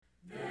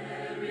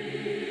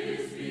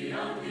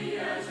the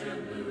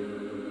azure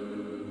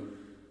blue,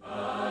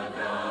 a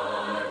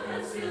God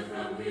concealed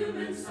from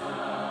human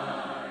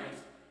sight.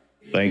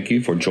 Thank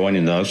you for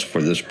joining us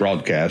for this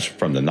broadcast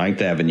from the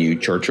Ninth Avenue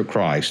Church of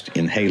Christ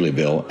in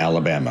Haleyville,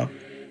 Alabama.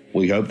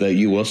 We hope that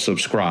you will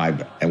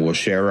subscribe and will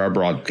share our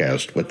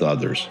broadcast with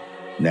others.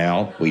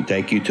 Now, we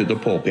take you to the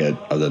pulpit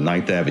of the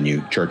Ninth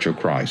Avenue Church of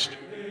Christ.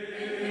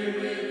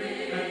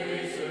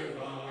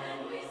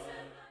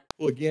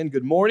 Well, again,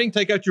 good morning.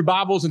 Take out your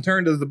Bibles and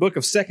turn to the book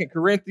of 2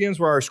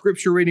 Corinthians, where our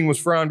scripture reading was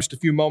from just a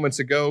few moments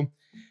ago.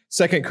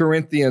 2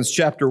 Corinthians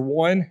chapter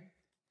 1.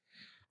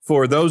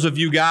 For those of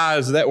you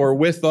guys that were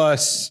with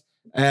us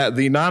at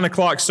the 9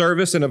 o'clock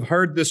service and have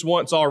heard this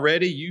once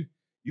already,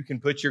 you can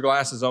put your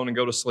glasses on and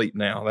go to sleep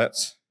now.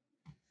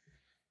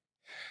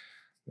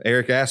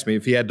 Eric asked me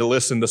if he had to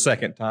listen the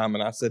second time,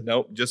 and I said,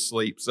 nope, just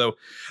sleep. So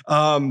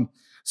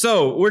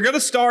we're going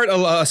to start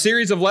a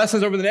series of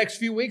lessons over the next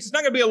few weeks. It's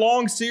not going to be a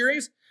long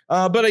series,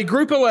 but a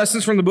group of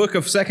lessons from the book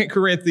of 2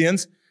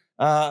 Corinthians.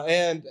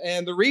 And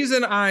the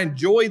reason I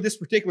enjoy this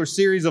particular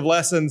series of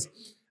lessons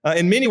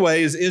in many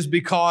ways is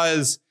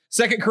because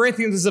 2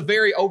 Corinthians is a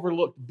very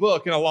overlooked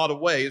book in a lot of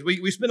ways.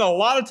 We spend a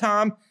lot of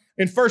time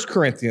in 1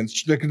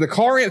 Corinthians. The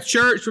Corinth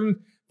church,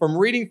 from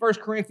reading 1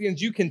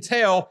 Corinthians, you can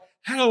tell,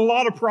 had a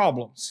lot of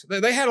problems.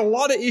 They had a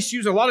lot of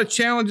issues, a lot of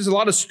challenges, a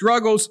lot of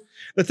struggles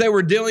that they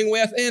were dealing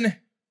with. And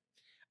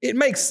it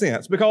makes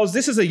sense because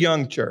this is a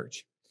young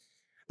church.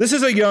 This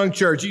is a young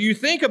church. You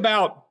think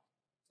about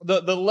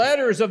the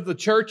letters of the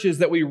churches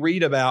that we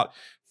read about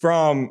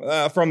from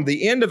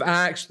the end of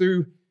Acts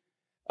through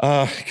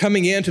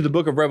coming into the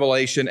book of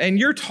Revelation, and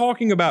you're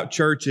talking about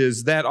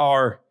churches that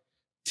are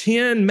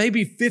 10,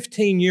 maybe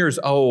 15 years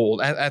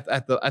old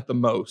at the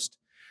most.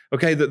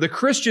 Okay, the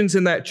Christians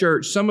in that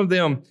church, some of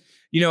them,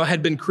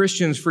 had been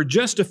Christians for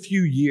just a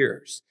few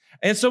years.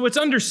 And so it's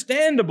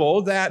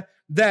understandable that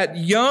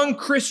young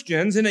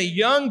Christians in a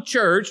young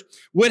church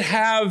would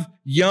have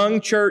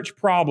young church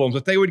problems,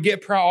 that they would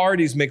get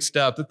priorities mixed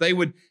up, that they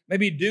would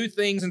maybe do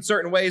things in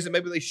certain ways that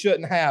maybe they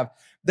shouldn't have,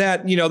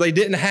 that, they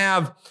didn't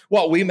have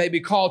what we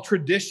maybe call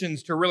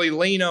traditions to really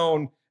lean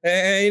on.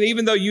 And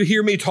even though you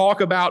hear me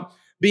talk about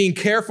being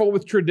careful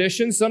with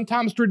traditions,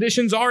 sometimes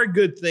traditions are a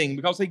good thing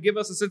because they give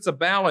us a sense of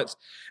balance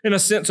and a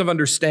sense of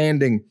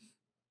understanding.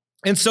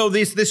 And so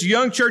this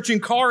young church in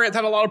Corinth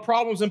had a lot of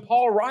problems, and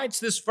Paul writes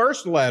this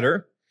first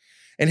letter,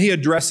 and he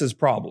addresses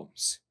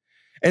problems.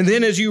 And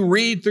then as you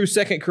read through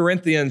 2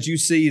 Corinthians, you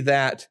see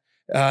that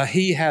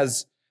he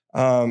has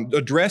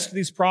addressed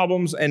these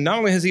problems, and not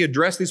only has he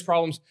addressed these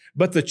problems,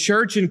 but the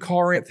church in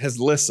Corinth has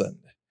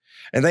listened,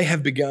 and they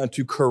have begun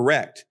to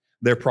correct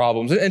their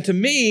problems. And to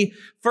me,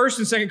 1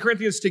 and 2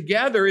 Corinthians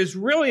together is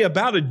really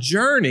about a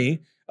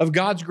journey of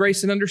God's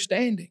grace and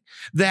understanding.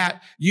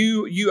 That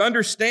you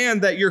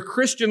understand that your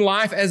Christian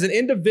life as an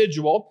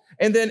individual,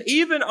 and then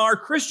even our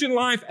Christian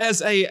life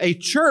as a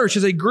church,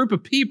 as a group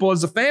of people,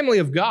 as a family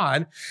of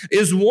God,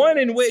 is one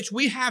in which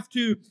we have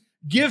to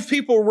give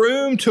people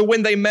room to,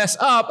 when they mess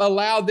up,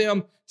 allow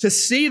them to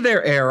see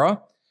their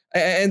error,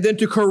 and then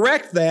to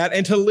correct that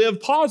and to live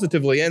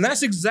positively. And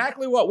that's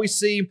exactly what we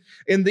see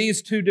in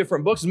these two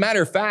different books. As a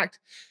matter of fact,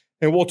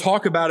 and we'll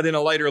talk about it in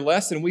a later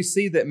lesson, we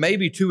see that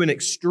maybe to an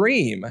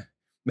extreme,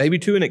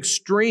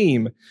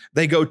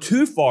 they go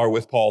too far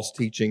with Paul's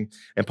teaching,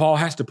 and Paul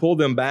has to pull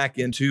them back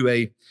into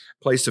a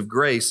place of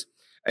grace.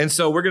 And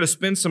so we're going to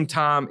spend some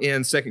time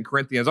in 2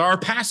 Corinthians. Our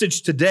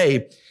passage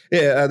today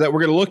that we're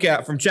going to look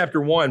at from chapter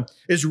 1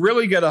 is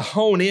really going to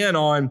hone in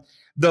on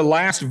the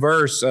last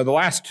verse, the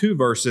last two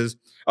verses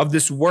of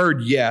this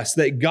word yes,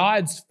 that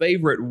God's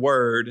favorite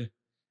word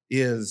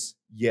is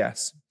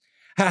yes.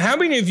 How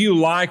many of you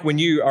like when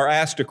you are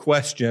asked a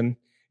question,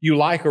 you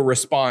like a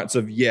response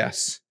of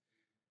yes?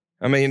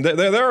 I mean,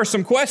 there are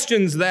some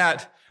questions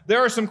that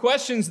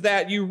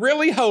you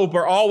really hope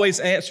are always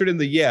answered in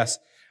the yes.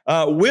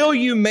 Will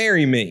you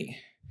marry me?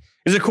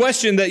 Is a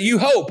question that you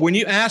hope when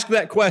you ask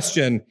that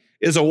question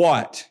is a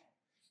what?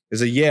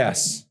 Is a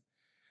yes.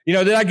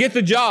 Did I get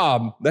the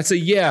job? That's a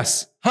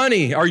yes.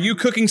 Honey, are you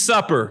cooking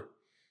supper?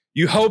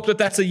 You hope that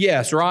that's a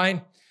yes,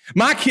 right?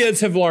 My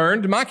kids have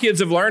learned,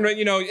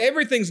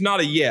 everything's not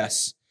a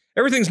yes.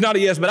 Everything's not a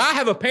yes, but I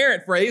have a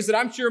parent phrase that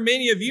I'm sure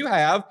many of you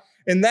have,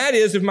 and that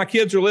is, if my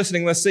kids are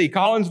listening, let's see.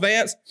 Collins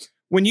Vance,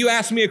 when you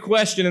ask me a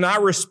question and I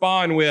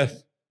respond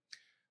with,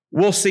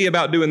 we'll see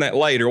about doing that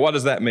later, what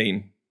does that mean?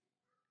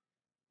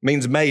 It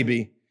means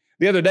maybe.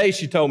 The other day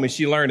she told me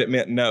she learned it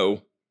meant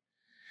no.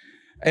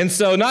 And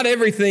so not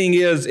everything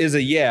is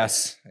a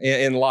yes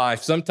in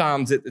life.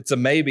 Sometimes it's a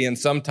maybe, and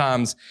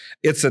sometimes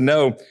it's a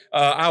no.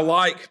 I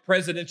like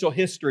presidential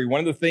history. One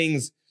of the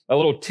things, a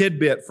little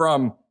tidbit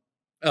from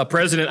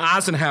President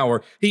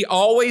Eisenhower, he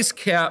always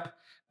kept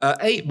an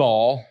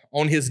 8-ball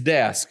on his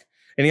desk.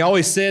 And he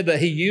always said that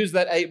he used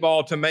that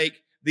 8-ball to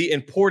make the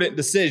important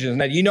decisions.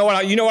 Now, you know what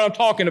I'm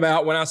talking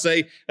about when I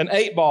say an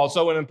 8-ball.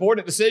 So when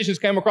important decisions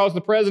came across the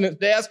president's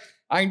desk,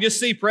 I can just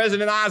see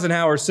President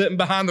Eisenhower sitting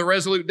behind the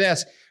Resolute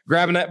desk,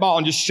 grabbing that ball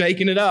and just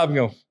shaking it up and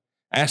go,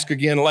 ask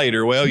again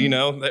later. Well,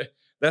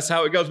 That's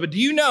how it goes. But do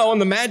you know on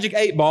the Magic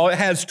 8 Ball, it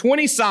has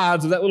 20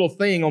 sides of that little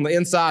thing on the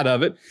inside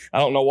of it. I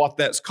don't know what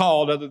that's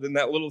called other than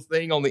that little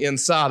thing on the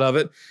inside of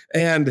it.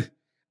 And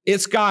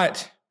it's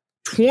got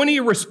 20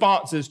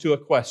 responses to a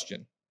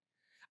question.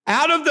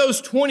 Out of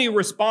those 20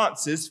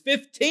 responses,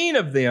 15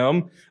 of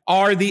them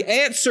are the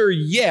answer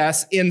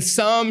yes in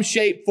some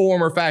shape,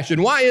 form, or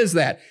fashion. Why is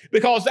that?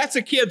 Because that's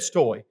a kid's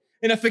toy.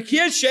 And if a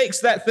kid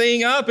shakes that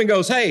thing up and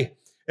goes, hey,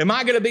 am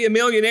I going to be a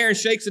millionaire, and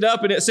shakes it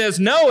up and it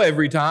says no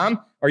every time,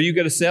 are you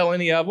going to sell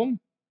any of them?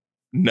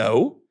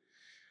 No.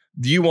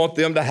 Do you want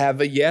them to have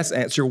a yes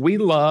answer? We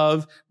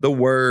love the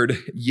word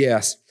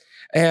yes.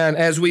 And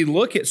as we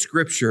look at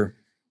Scripture,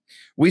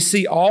 we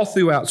see all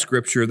throughout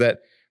Scripture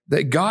that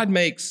God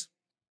makes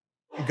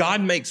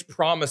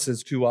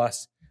promises to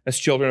us as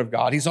children of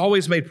God. He's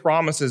always made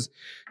promises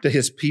to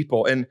his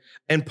people. And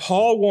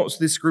Paul wants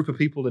this group of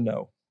people to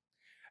know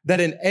that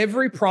in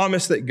every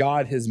promise that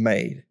God has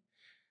made,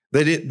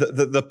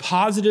 that the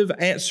positive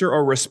answer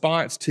or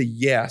response to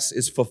yes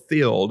is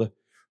fulfilled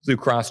through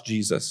Christ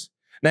Jesus.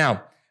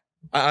 Now,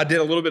 I did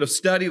a little bit of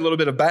study, a little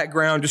bit of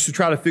background just to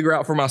try to figure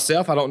out for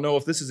myself. I don't know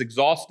if this is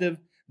exhaustive,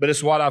 but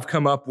it's what I've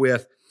come up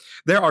with.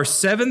 There are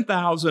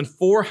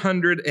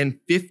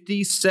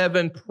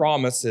 7,457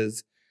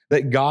 promises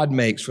that God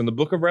makes from the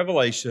book of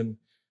Revelation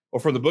or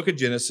from the book of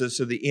Genesis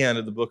to the end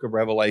of the book of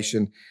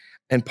Revelation.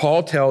 And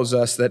Paul tells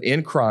us that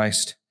in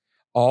Christ,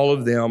 all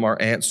of them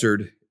are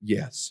answered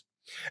yes.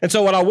 And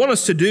so what I want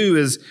us to do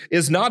is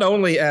not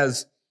only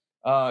as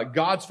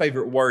God's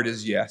favorite word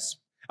is yes.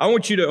 I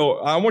want you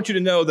to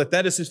know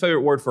that is his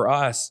favorite word for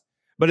us,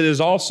 but it is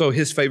also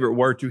his favorite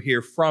word to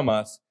hear from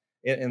us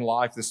in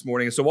life this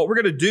morning. And so what we're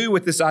going to do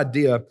with this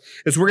idea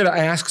is we're going to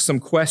ask some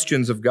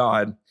questions of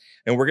God,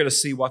 and we're going to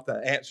see what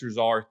the answers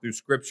are through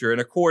Scripture.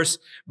 And of course,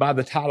 by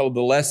the title of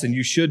the lesson,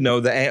 you should know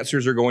the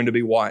answers are going to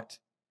be what?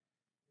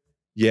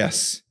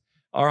 Yes.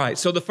 All right.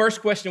 So the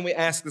first question we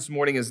ask this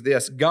morning is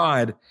this: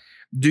 God,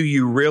 do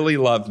you really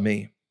love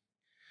me?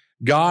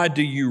 God,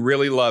 do you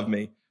really love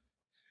me?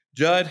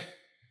 Judd,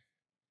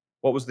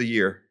 what was the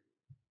year?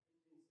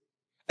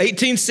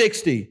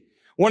 1860.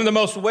 One of the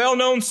most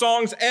well-known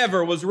songs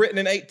ever was written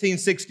in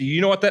 1860. You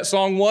know what that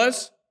song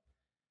was?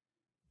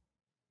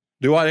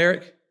 Do what,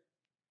 Eric?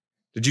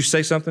 Did you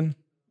say something?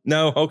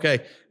 No?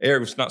 Okay.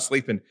 Eric was not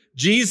sleeping.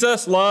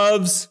 Jesus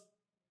Loves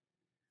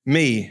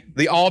Me,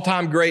 the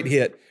all-time great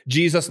hit.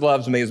 Jesus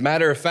Loves Me. As a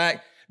matter of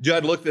fact,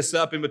 Judd looked this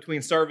up in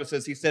between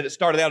services. He said it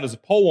started out as a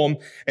poem,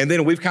 and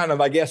then we've kind of,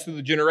 I guess, through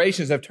the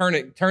generations have turned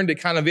it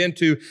kind of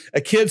into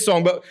a kid's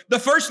song. But the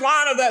first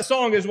line of that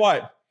song is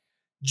what?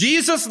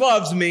 Jesus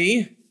loves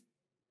me,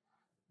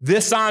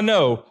 this I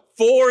know,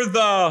 for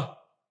the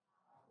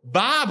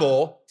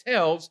Bible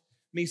tells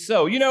me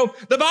so. You know,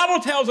 the Bible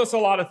tells us a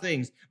lot of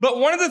things, but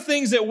one of the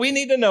things that we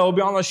need to know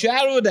beyond a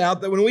shadow of a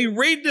doubt, that when we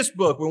read this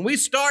book, when we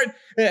start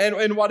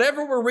and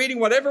whatever we're reading,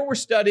 whatever we're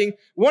studying,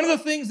 one of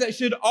the things that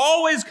should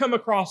always come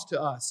across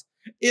to us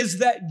is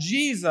that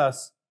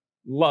Jesus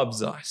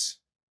loves us.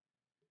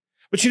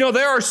 But you know,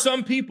 there are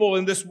some people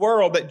in this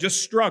world that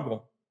just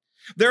struggle.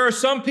 There are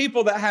some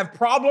people that have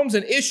problems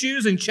and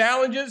issues and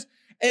challenges,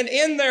 and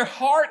in their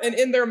heart and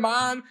in their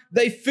mind,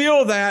 they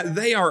feel that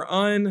they are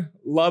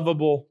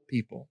unlovable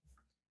people.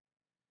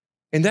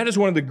 And that is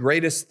one of the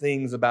greatest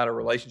things about a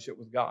relationship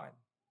with God,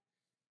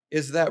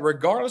 is that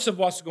regardless of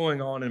what's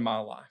going on in my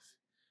life,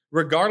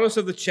 regardless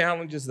of the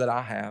challenges that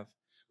I have,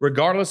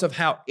 regardless of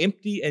how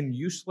empty and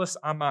useless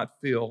I might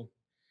feel,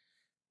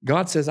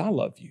 God says, I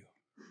love you.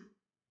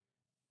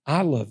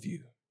 I love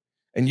you.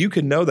 And you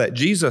can know that.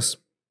 Jesus,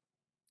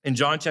 in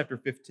John chapter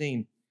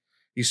 15,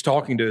 he's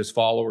talking to his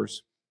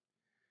followers.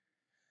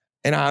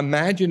 And I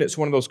imagine it's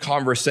one of those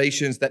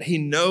conversations that he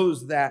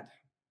knows that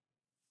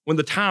when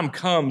the time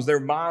comes, their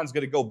mind's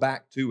going to go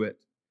back to it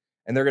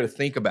and they're going to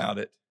think about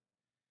it.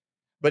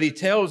 But he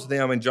tells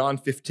them in John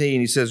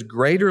 15, he says,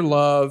 greater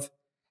love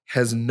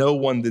has no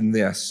one than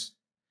this,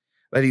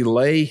 that he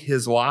lay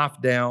his life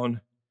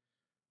down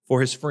for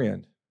his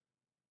friend.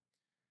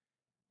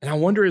 And I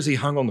wonder, as he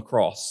hung on the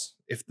cross,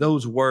 if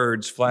those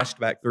words flashed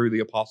back through the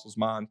apostles'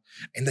 mind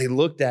and they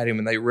looked at him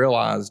and they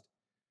realized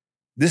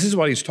this is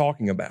what he's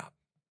talking about.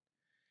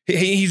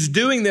 He's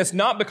doing this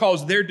not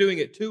because they're doing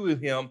it to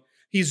him.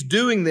 He's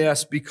doing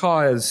this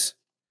because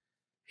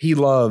he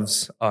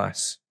loves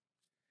us.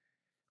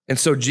 And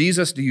so,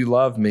 Jesus, do you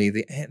love me?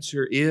 The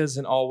answer is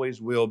and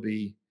always will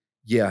be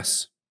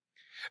yes.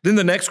 Then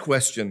the next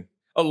question,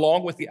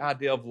 along with the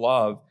idea of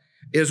love,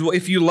 is, well,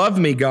 if you love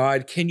me,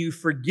 God, can you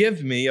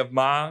forgive me of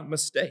my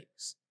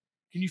mistakes?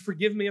 Can you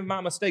forgive me of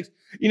my mistakes?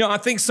 You know, I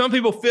think some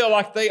people feel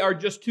like they are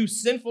just too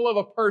sinful of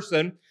a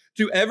person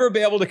to ever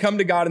be able to come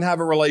to God and have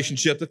a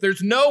relationship, that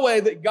there's no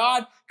way that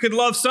God could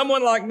love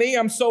someone like me.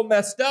 I'm so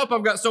messed up.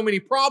 I've got so many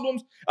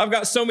problems. I've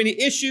got so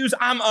many issues.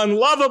 I'm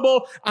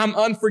unlovable. I'm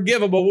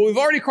unforgivable. Well, we've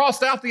already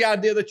crossed out the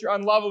idea that you're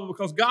unlovable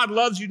because God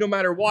loves you no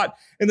matter what.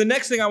 And the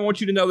next thing I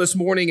want you to know this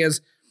morning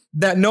is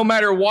that no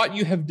matter what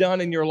you have done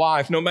in your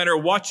life, no matter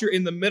what you're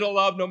in the middle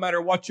of, no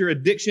matter what your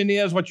addiction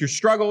is, what your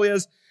struggle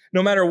is,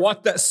 no matter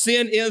what that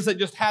sin is that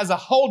just has a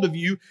hold of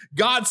you,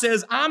 God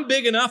says, I'm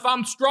big enough,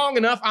 I'm strong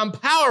enough, I'm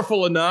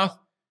powerful enough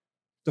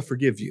to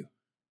forgive you.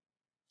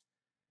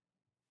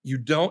 You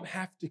don't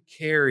have to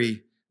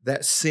carry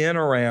that sin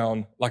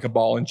around like a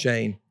ball and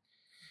chain.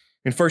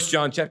 In 1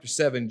 John chapter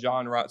 7,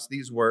 John writes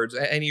these words,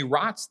 and he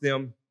writes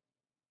them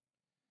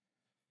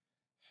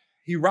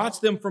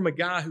from a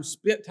guy who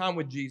spent time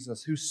with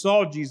Jesus, who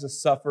saw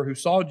Jesus suffer, who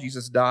saw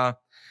Jesus die.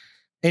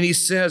 And he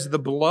says, the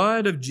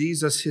blood of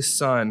Jesus, his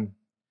son,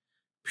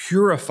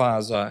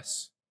 purifies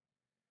us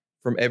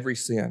from every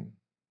sin.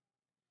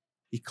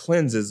 He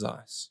cleanses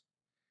us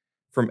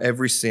from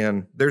every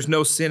sin. There's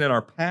no sin in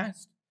our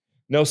past,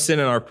 no sin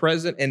in our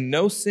present, and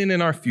no sin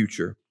in our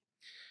future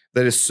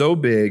that is so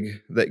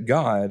big that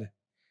God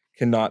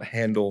cannot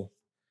handle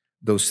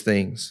those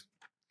things.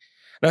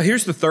 Now,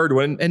 here's the third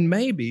one, and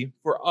maybe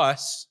for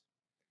us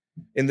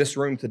in this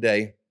room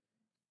today,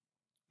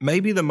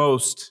 maybe the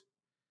most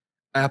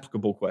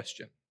applicable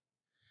question.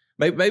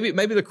 Maybe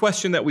the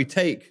question that we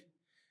take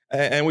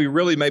and we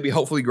really maybe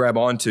hopefully grab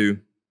onto,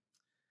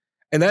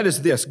 and that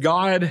is this: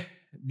 God,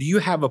 do you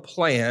have a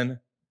plan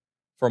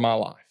for my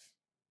life?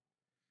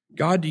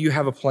 God, do you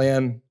have a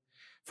plan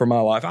for my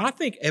life? I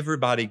think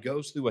everybody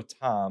goes through a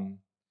time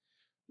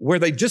where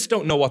they just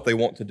don't know what they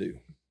want to do.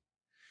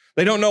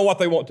 They don't know what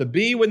they want to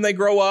be when they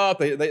grow up.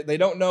 They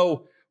don't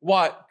know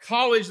what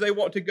college they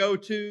want to go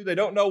to. They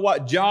don't know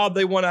what job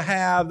they want to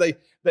have.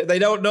 They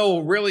don't know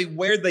really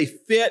where they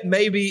fit,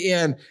 maybe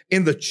in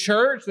the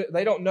church.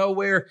 They don't know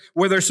where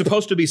they're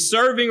supposed to be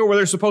serving or where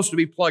they're supposed to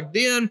be plugged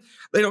in.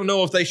 They don't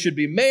know if they should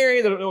be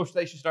married. They don't know if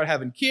they should start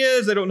having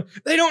kids. They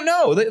don't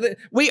know.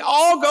 We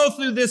all go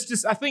through this,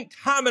 just I think,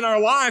 time in our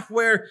life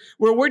where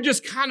we're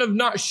just kind of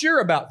not sure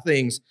about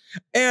things.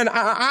 And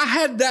I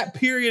had that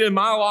period in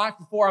my life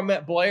before I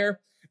met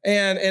Blair.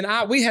 And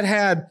we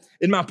had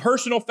in my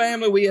personal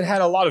family, we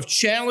had a lot of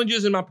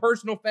challenges in my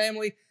personal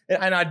family.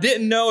 And I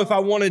didn't know if I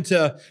wanted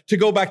to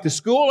go back to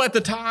school at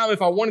the time,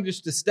 if I wanted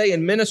just to stay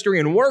in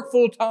ministry and work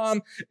full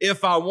time,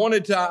 if I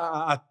wanted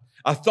to,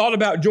 I thought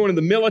about joining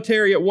the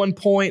military at one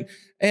point.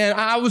 And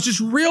I was just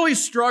really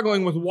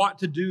struggling with what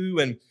to do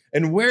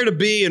and where to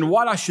be and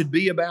what I should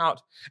be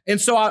about. And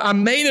so I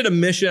made it a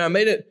mission. I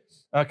made it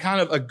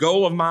kind of a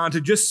goal of mine to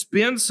just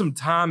spend some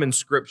time in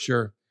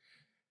Scripture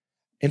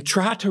and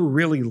try to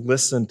really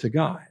listen to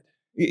God.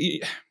 You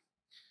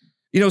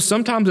know,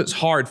 sometimes it's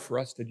hard for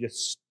us to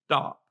just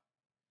stop.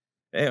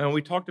 And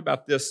we talked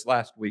about this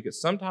last week.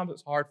 Sometimes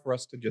it's hard for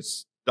us to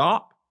just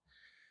stop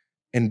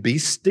and be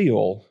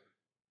still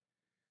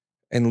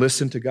and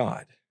listen to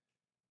God.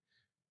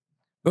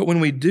 But when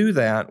we do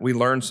that, we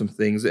learn some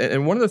things.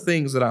 And one of the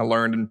things that I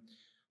learned, and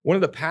one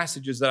of the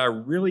passages that I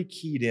really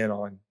keyed in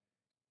on,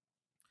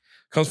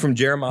 comes from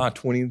Jeremiah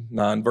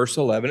 29, verse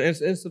 11. And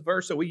it's a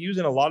verse that we use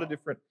in a lot of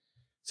different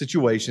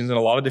situations, in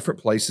a lot of different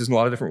places, in a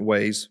lot of different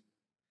ways.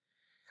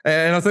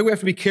 And I think we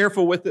have to be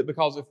careful with it,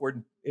 because if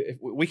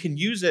we can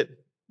use it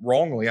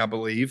wrongly, I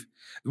believe.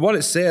 What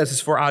it says is,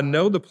 "For I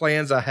know the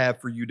plans I have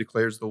for you,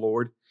 declares the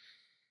Lord.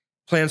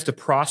 Plans to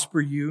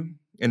prosper you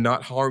and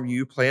not harm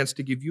you, plans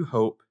to give you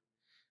hope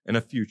and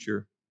a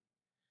future."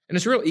 And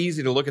it's real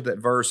easy to look at that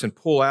verse and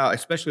pull out,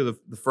 especially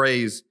the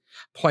phrase,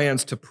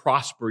 plans to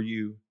prosper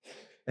you,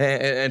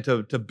 and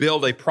to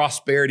build a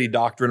prosperity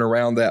doctrine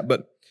around that.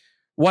 But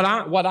what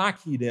I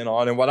keyed in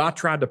on and what I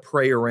tried to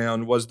pray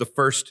around was the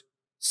first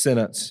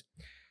sentence: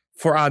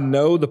 "For I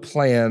know the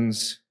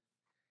plans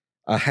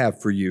I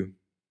have for you."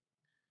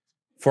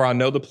 For I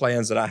know the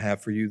plans that I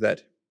have for you,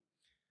 that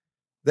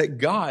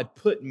God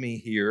put me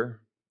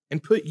here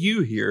and put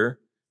you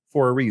here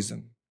for a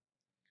reason.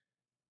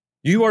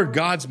 You are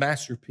God's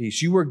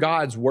masterpiece. You are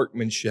God's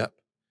workmanship,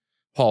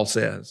 Paul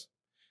says.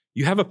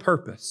 You have a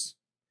purpose.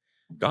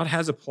 God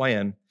has a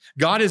plan.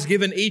 God has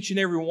given each and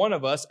every one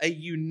of us a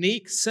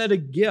unique set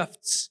of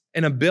gifts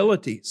and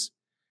abilities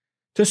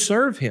to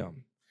serve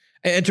Him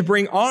and to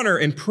bring honor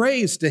and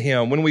praise to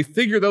Him when we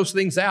figure those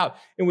things out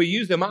and we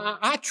use them.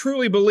 I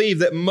truly believe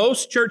that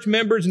most church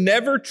members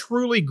never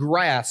truly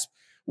grasp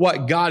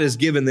what God has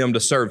given them to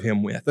serve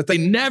Him with, that they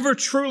never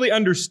truly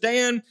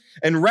understand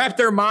and wrap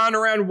their mind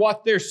around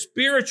what their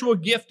spiritual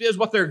gift is,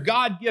 what their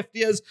God gift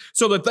is,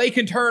 so that they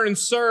can turn and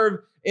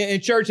serve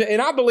in church.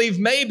 And I believe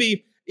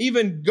maybe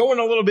even going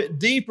a little bit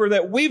deeper,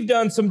 that we've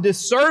done some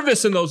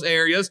disservice in those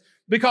areas,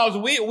 because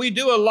we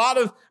do a lot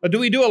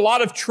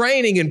of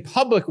training in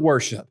public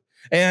worship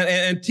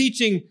and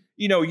teaching,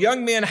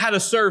 young men how to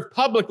serve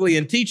publicly,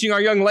 and teaching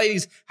our young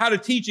ladies how to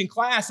teach in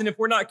class. And if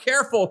we're not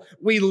careful,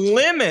 we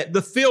limit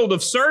the field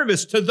of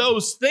service to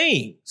those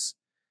things.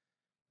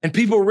 And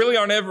people really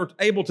aren't ever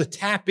able to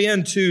tap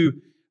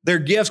into their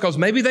gifts because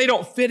maybe they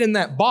don't fit in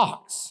that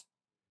box.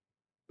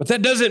 But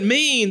that doesn't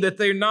mean that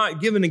they're not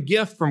given a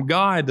gift from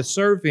God to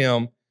serve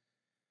Him.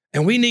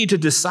 And we need to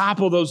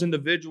disciple those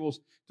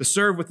individuals to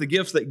serve with the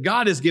gifts that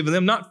God has given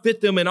them, not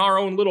fit them in our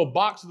own little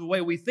box of the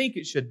way we think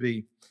it should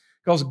be.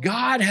 Because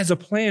God has a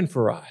plan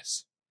for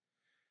us.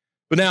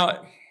 But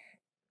now,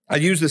 I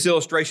used this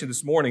illustration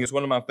this morning. It's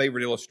one of my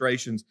favorite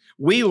illustrations.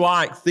 We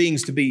like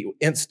things to be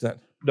instant,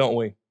 don't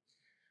we?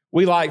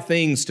 We like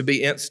things to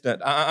be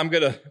instant. I'm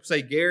going to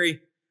say,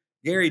 Gary,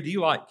 do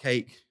you like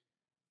cake?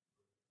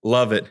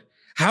 Love it.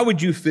 How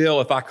would you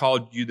feel if I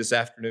called you this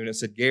afternoon and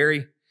said,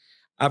 Gary,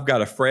 I've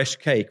got a fresh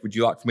cake. Would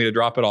you like for me to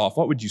drop it off?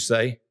 What would you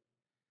say?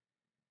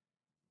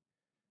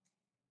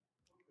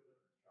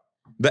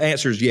 The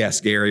answer is yes,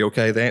 Gary,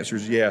 okay? The answer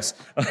is yes.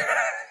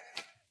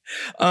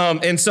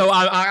 And so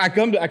I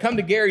come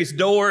to Gary's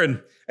door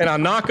and I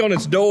knock on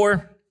his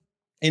door,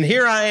 and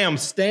here I am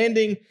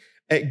standing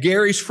at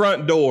Gary's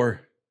front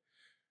door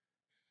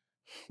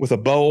with a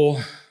bowl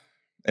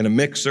and a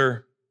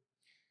mixer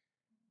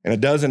and a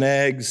dozen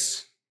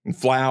eggs and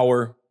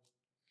flour.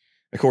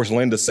 Of course,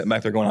 Linda's sitting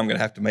back there going, I'm going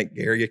to have to make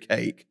Gary a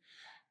cake.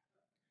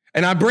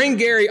 And I bring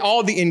Gary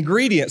all the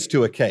ingredients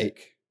to a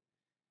cake.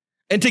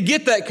 And to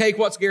get that cake,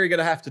 what's Gary going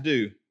to have to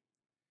do?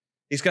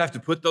 He's going to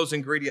have to put those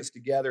ingredients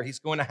together. He's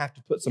going to have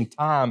to put some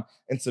time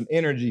and some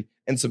energy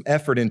and some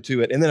effort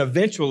into it. And then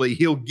eventually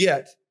he'll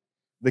get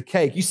the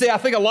cake. You see, I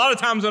think a lot of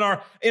times in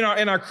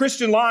our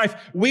Christian life,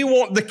 we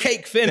want the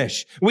cake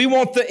finish. We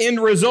want the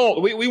end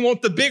result. We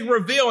want the big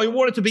reveal. We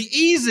want it to be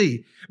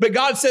easy. But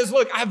God says,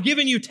 look, I've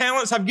given you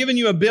talents. I've given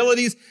you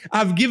abilities.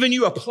 I've given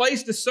you a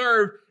place to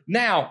serve.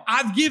 Now,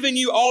 I've given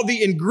you all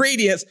the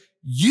ingredients.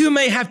 You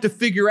may have to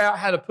figure out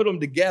how to put them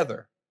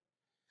together.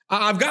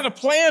 I've got a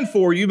plan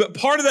for you, but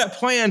part of that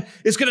plan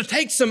is going to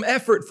take some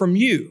effort from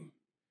you.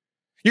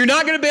 You're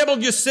not going to be able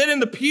to just sit in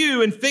the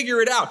pew and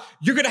figure it out.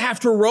 You're going to have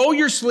to roll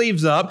your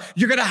sleeves up.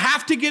 You're going to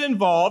have to get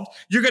involved.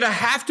 You're going to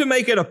have to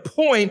make it a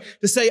point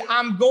to say,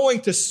 I'm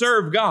going to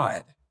serve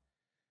God.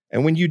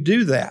 And when you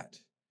do that,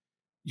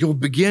 you'll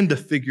begin to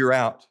figure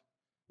out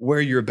where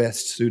you're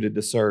best suited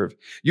to serve.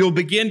 You'll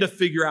begin to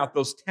figure out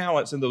those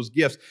talents and those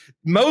gifts.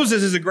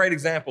 Moses is a great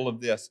example of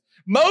this.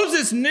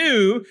 Moses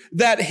knew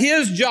that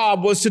his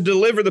job was to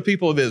deliver the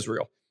people of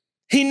Israel.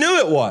 He knew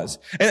it was.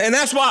 And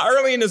that's why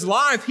early in his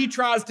life, he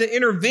tries to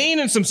intervene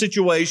in some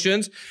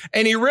situations,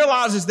 and he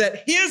realizes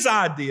that his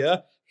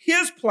idea,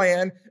 his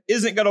plan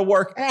isn't going to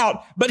work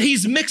out, but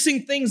he's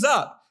mixing things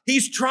up.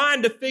 He's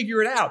trying to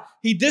figure it out.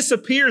 He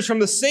disappears from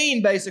the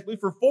scene basically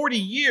for 40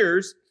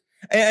 years,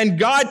 and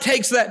God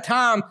takes that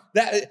time.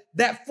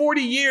 That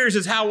 40 years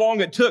is how long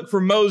it took for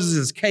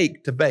Moses'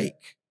 cake to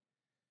bake.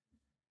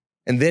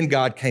 And then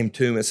God came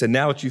to him and said,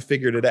 now that you've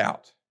figured it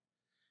out,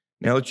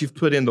 now that you've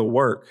put in the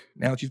work,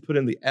 now that you've put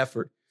in the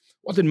effort,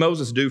 what did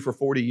Moses do for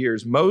 40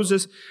 years?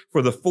 Moses,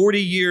 for the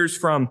 40 years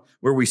from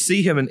where we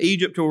see him in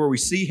Egypt to where we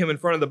see him in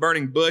front of the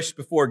burning bush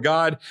before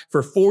God,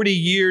 for 40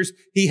 years,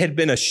 he had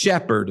been a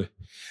shepherd.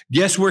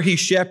 Guess where he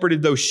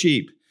shepherded those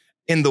sheep?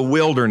 In the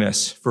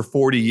wilderness for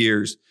 40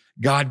 years.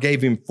 God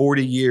gave him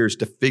 40 years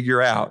to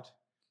figure out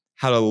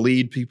how to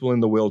lead people in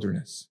the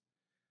wilderness.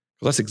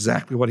 Well, that's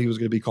exactly what he was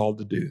going to be called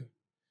to do.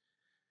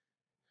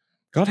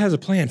 God has a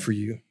plan for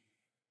you.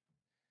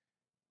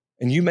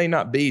 And you may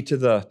not be to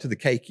the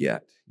cake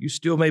yet. You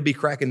still may be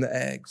cracking the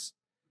eggs.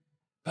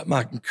 But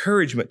my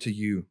encouragement to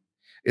you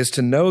is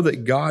to know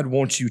that God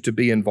wants you to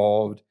be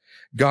involved.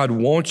 God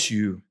wants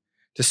you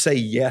to say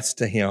yes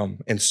to him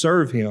and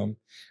serve him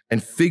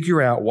and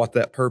figure out what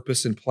that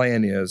purpose and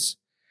plan is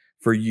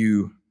for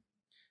you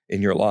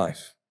in your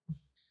life.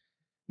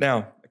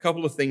 Now, a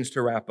couple of things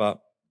to wrap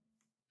up.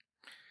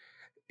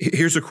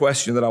 Here's a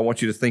question that I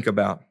want you to think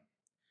about.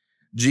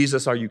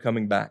 Jesus, are you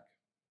coming back?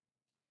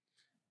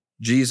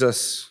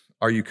 Jesus,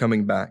 are you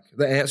coming back?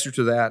 The answer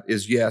to that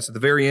is yes. At the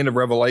very end of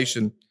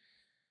Revelation,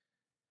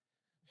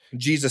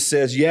 Jesus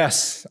says,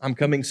 yes, I'm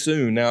coming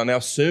soon. Now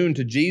soon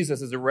to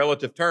Jesus is a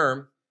relative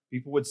term.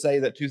 People would say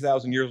that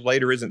 2,000 years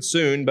later isn't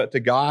soon, but to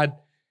God,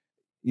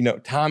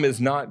 time is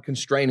not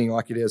constraining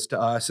like it is to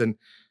us.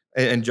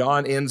 And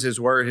John ends his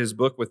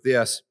book with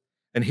this.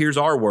 And here's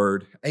our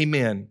word.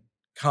 Amen.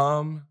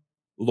 Come,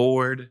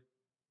 Lord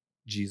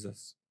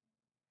Jesus.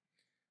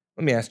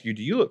 Let me ask you,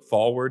 do you look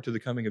forward to the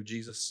coming of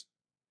Jesus?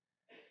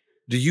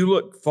 Do you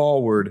look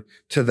forward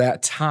to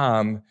that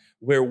time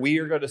where we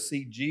are going to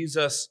see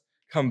Jesus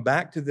come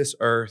back to this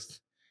earth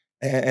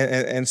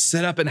and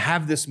sit up and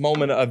have this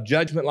moment of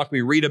judgment like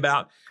we read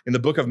about in the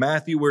book of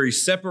Matthew, where he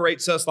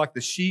separates us like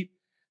the sheep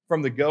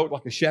from the goat,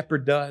 like a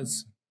shepherd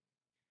does?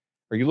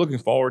 Are you looking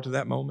forward to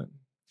that moment?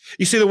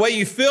 You see, the way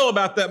you feel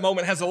about that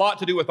moment has a lot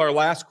to do with our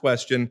last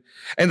question.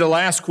 And the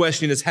last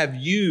question is, have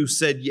you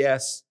said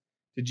yes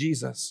to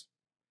Jesus?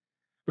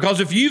 Because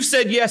if you've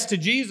said yes to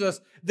Jesus,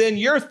 then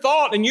your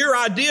thought and your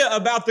idea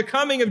about the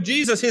coming of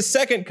Jesus, his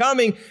second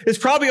coming, is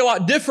probably a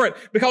lot different.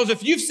 Because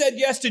if you've said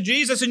yes to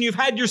Jesus and you've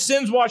had your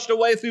sins washed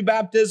away through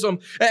baptism,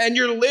 and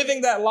you're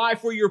living that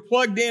life where you're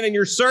plugged in and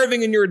you're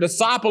serving and you're a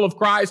disciple of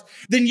Christ,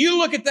 then you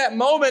look at that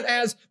moment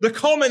as the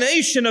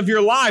culmination of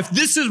your life.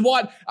 This is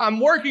what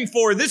I'm working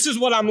for. This is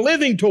what I'm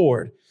living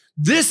toward.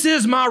 This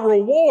is my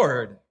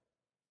reward.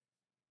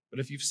 But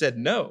if you've said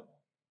no,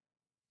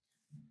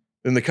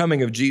 then the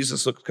coming of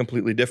Jesus looks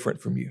completely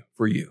different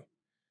for you.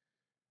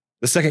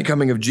 The second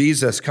coming of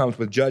Jesus comes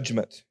with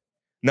judgment,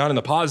 not in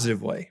a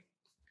positive way,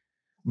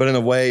 but in a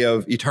way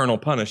of eternal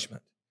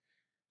punishment.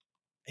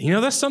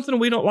 That's something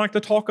we don't like to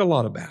talk a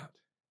lot about.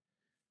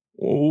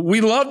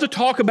 We love to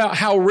talk about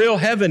how real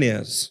heaven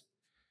is.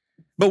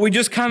 but we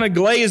just kind of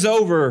glaze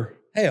over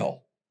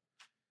hell.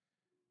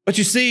 But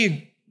you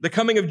see, the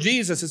coming of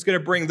Jesus is going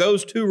to bring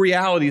those two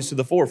realities to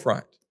the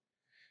forefront.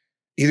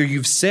 Either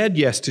you've said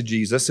yes to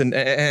Jesus and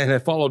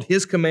have followed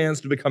his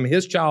commands to become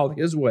his child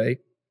his way,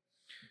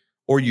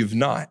 or you've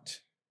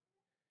not,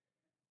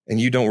 and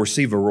you don't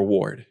receive a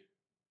reward.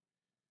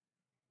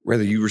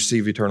 Rather, you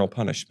receive eternal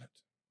punishment.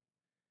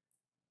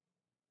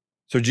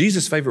 So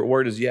Jesus' favorite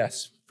word is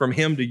yes, from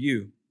him to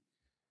you.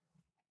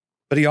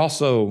 But he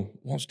also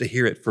wants to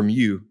hear it from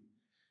you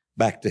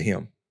back to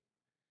him.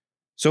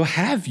 So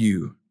have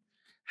you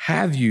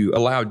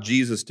allowed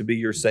Jesus to be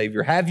your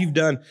Savior? Have you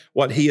done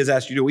what he has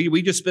asked you to do?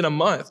 We just spent a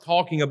month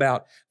talking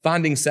about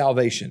finding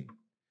salvation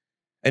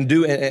and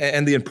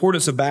the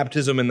importance of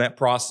baptism in that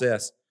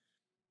process.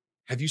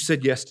 Have you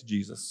said yes to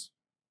Jesus?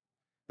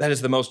 That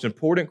is the most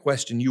important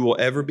question you will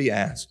ever be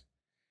asked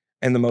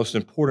and the most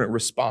important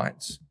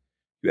response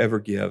you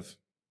ever give.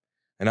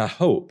 And I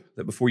hope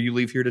that before you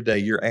leave here today,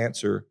 your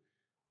answer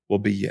will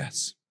be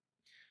yes.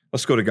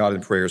 Let's go to God in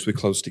prayer as we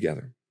close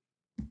together.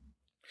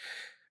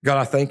 God,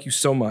 I thank you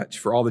so much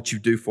for all that you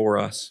do for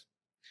us,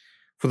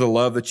 for the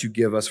love that you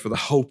give us, for the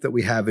hope that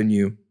we have in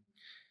you.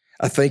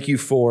 I thank you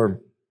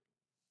for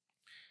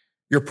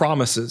your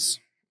promises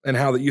and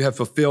how that you have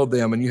fulfilled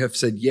them and you have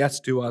said yes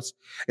to us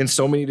in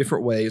so many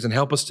different ways. And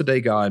help us today,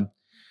 God,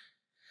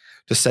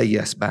 to say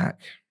yes back,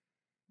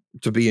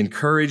 to be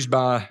encouraged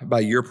by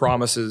your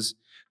promises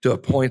to a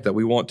point that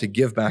we want to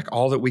give back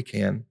all that we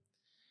can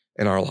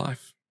in our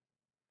life.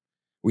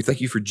 We thank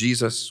you for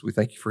Jesus. We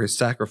thank you for his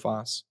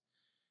sacrifice.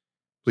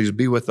 Please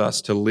be with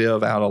us to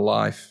live out a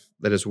life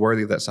that is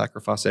worthy of that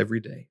sacrifice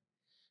every day.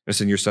 And it's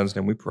in your son's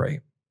name we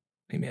pray.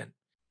 Amen.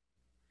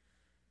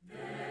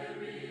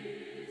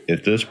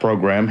 If this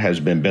program has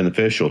been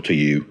beneficial to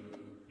you,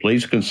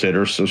 please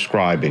consider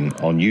subscribing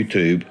on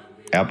YouTube,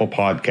 Apple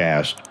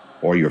Podcast,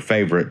 or your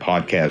favorite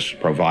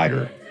podcast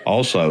provider.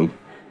 Also,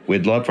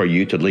 we'd love for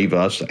you to leave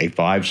us a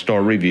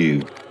 5-star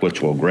review,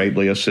 which will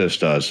greatly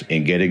assist us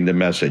in getting the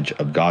message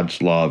of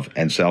God's love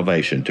and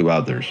salvation to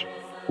others.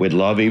 We'd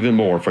love even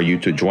more for you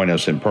to join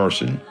us in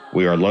person.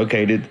 We are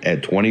located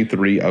at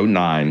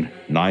 2309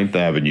 9th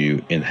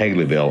Avenue in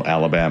Haleyville,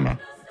 Alabama.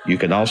 You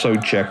can also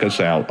check us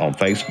out on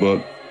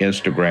Facebook,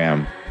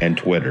 Instagram, and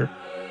Twitter.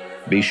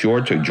 Be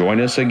sure to join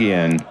us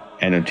again,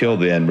 and until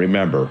then,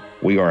 remember,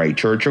 we are a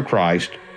Church of Christ,